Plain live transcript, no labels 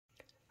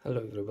Hello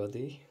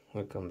everybody,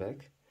 welcome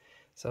back.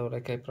 So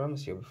like I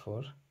promised you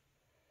before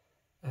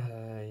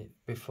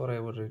I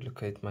will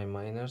relocate my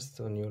miners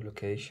to a new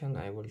location,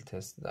 I will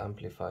test the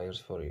amplifiers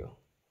for you,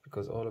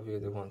 because all of you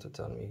they want to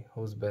tell me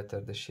who's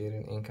better, the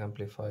Shireen ink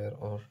amplifier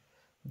or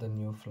the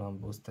new FLARM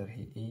booster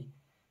HE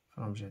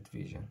from Jet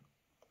Vision.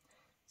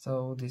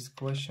 So this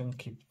question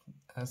keep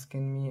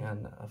asking me,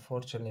 and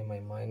unfortunately my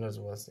miners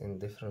was in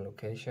different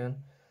location,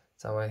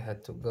 so I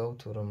had to go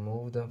to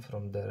remove them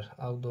from their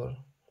outdoor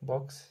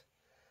box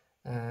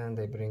and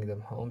I bring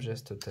them home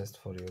just to test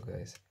for you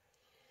guys.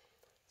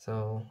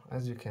 So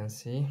as you can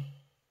see,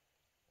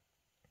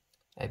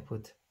 I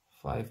put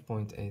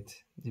 5.8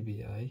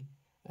 dBi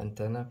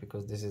antenna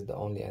because this is the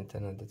only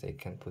antenna that I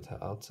can put her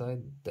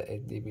outside. The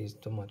 8 dB is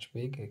too much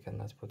big, I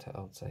cannot put her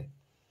outside.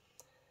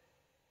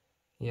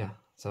 Yeah,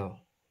 so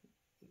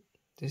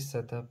this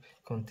setup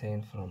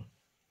contains from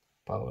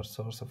power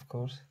source, of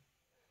course,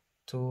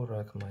 2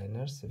 rack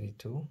miners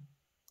V2.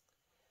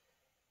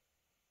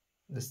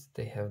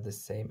 They have the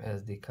same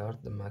SD card,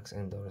 the max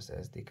endurance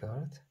SD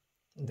card.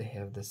 They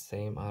have the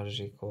same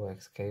RG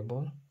coax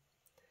cable,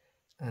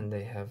 and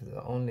they have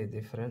the only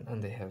different,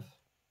 and they have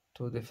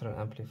 2 different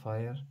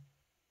amplifier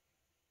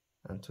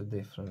and 2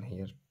 different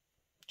here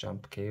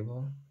jump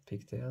cable,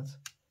 pigtails,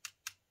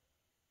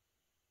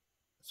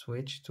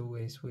 switch,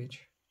 two-way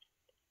switch,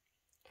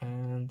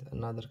 and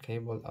another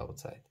cable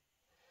outside.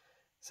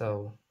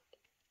 So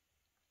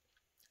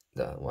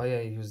why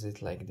I use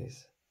it like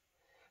this,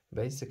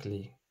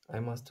 basically I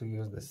must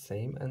use the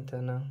same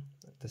antenna,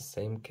 the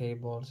same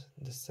cables,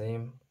 the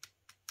same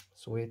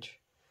switch,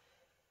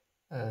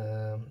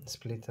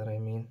 splitter I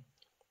mean.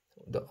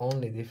 The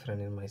only difference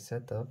in my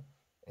setup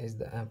is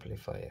the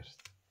amplifiers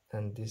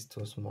and these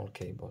 2 small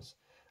cables.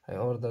 I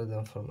ordered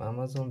them from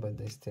Amazon, but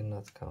they still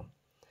not come.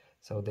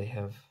 So they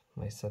have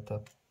my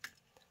setup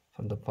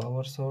from the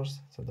power source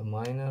to the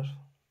miner,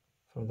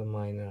 from the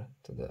miner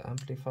to the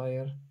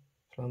amplifier,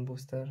 FLARM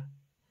booster,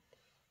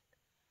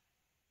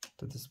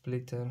 to the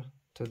splitter,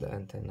 to the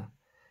antenna.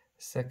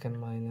 Second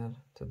miner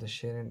to the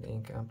Shireen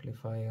ink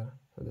amplifier,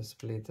 to the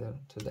splitter,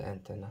 to the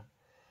antenna.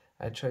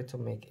 I try to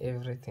make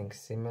everything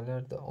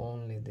similar. The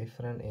only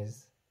difference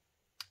is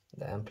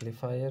the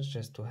amplifiers,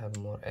 just to have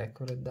more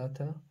accurate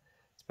data.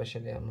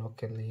 Especially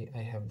locally, I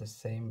have the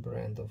same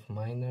brand of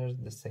miners,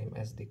 the same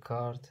SD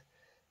card,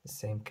 the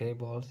same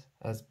cables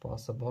as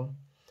possible.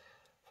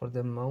 For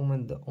the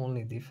moment, the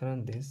only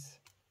difference is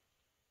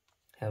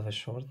have a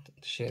short,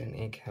 Shireen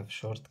ink have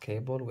short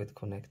cable with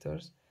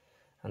connectors,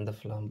 and the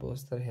FLARM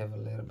booster have a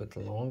little bit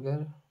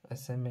longer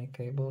SMA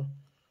cable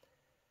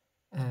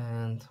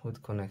and with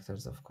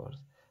connectors, of course.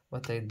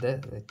 But I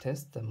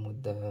test them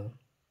with the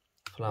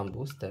FLARM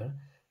booster,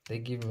 they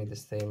give me the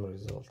same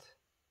result.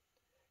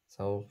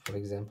 So for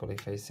example,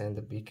 if I send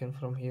a beacon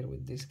from here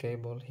with this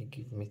cable, he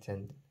give me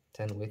 10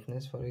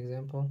 witness, for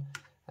example.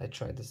 I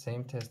tried the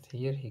same test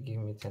here, he gave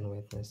me 10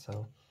 witness,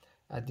 so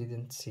I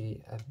didn't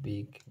see a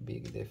big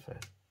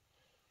difference.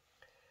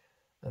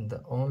 And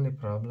the only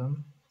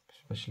problem,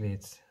 especially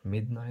it's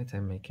midnight,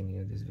 I'm making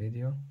you this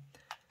video,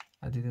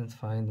 I didn't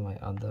find my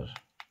other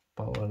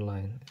power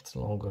line, it's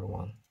longer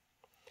one.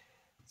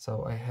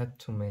 So I had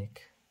to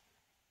make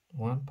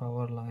one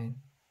power line,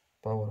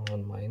 power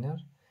one miner,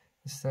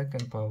 the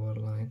second power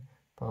line,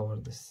 power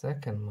the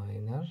second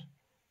miner,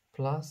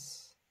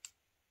 plus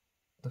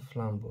the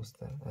FLARM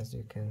booster. As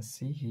you can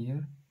see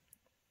here,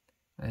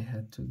 I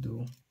had to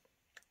do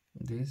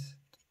this.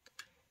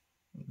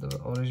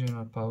 The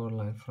original power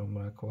line from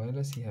Rack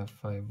Wireless, he have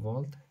 5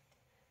 volt.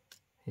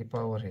 He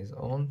power his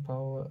own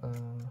power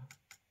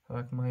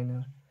rack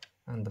miner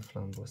and the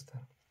FLARM booster.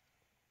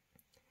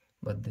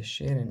 But the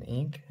Shireen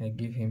ink, I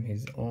give him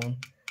his own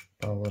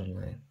power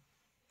line.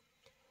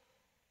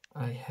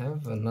 I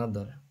have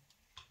another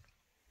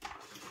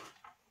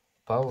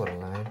power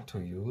line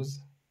to use,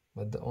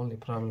 but the only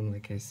problem,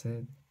 like I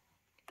said,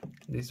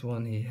 this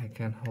one he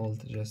can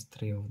hold just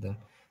 3 of them.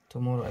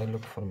 Tomorrow I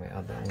look for my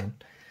other one.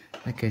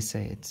 Like I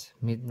say, it's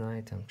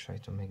midnight. I'm trying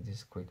to make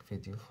this quick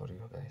video for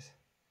you guys.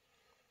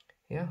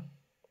 Yeah,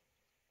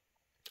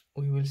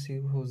 we will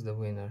see who's the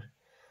winner.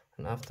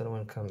 And after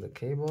when come the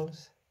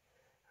cables,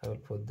 I will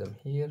put them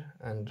here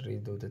and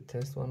redo the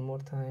test one more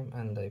time,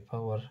 and I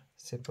power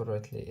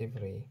separately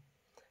every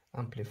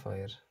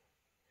amplifier.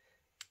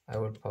 I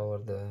will power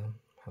the,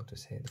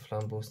 the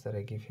FLARM booster.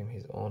 I give him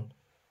his own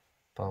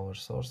power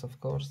source, of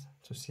course,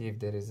 to see if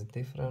there is a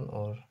difference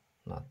or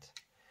not.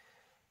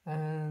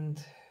 And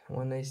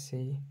when I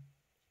see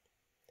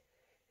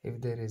if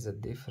there is a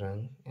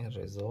difference in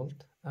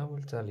result, I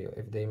will tell you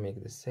if they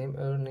make the same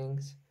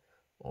earnings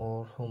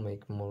or who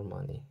make more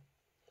money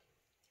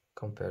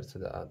compared to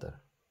the other.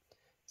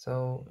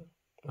 So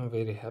I'm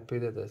very happy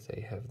that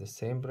they have the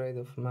same braid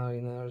of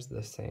miners,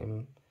 the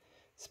same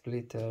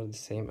splitter, the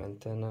same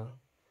antenna.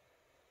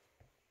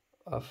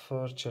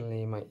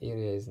 Unfortunately, my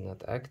area is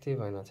not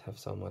active. I not have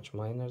so much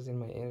miners in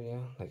my area.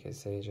 Like I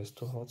say, just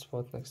 2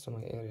 hotspots next to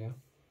my area.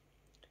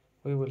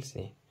 We will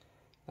see.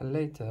 And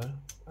later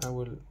I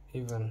will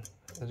even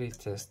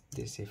retest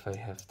this if I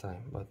have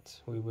time,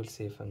 but we will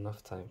see if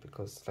enough time,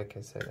 because like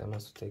I said, I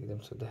must take them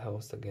to the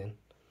host again.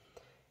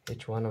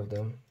 Each one of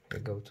them will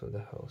go to the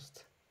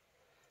host.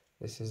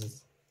 This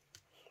is,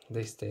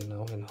 they stay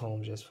now in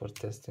home just for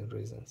testing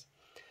reasons.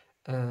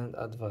 And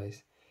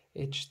advice,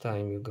 each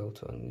time you go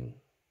to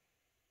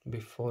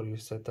before you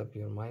set up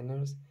your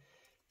miners,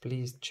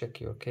 please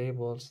check your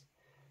cables,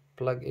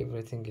 plug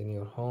everything in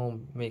your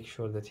home, make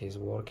sure that he's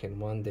working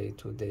 1 day,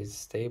 2 days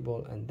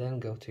stable, and then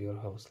go to your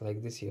host.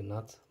 Like this, you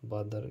not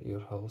bother your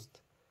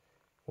host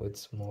with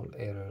small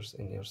errors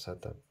in your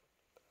setup.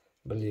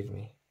 Believe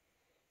me,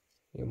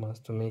 you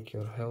must make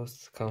your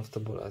host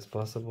comfortable as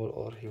possible,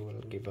 or he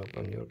will give up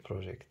on your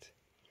project.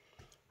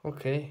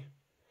 Okay,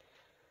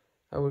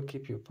 I will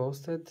keep you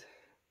posted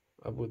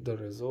about the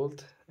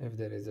result, if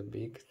there is a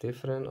big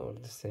difference or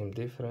the same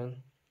difference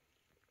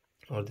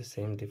or the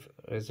same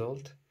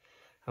result.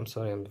 I'm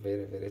sorry, I'm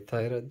very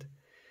tired.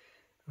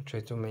 I'll try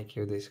to make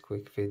you this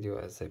quick video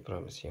as I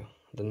promise you.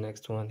 The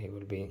next one, it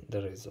will be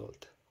the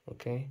result.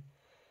 Okay,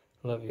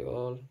 love you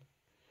all.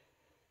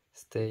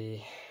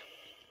 Stay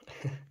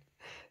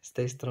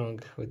stay strong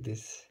with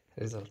this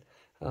result.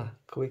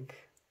 Quick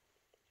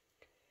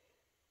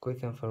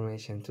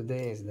information.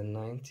 Today is the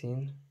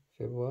 19th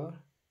February.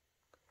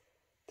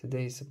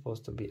 Today is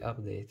supposed to be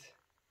update.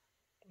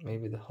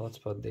 Maybe the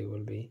hotspot day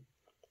will be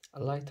a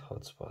light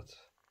hotspot.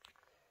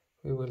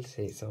 We will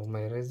see. So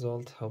my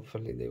result,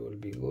 hopefully they will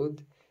be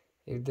good.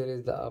 If there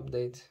is the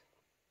update,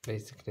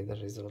 basically the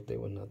result, they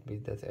will not be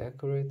that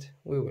accurate.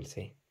 We will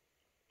see.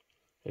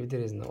 If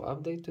there is no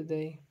update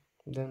today,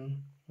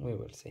 then we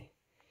will see.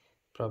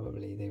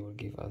 Probably they will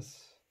give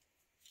us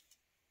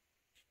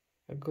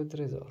a good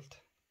result.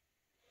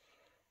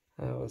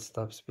 I will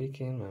stop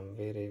speaking. I'm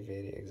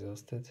very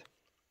exhausted.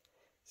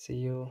 See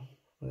you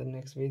in the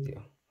next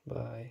video.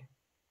 Bye.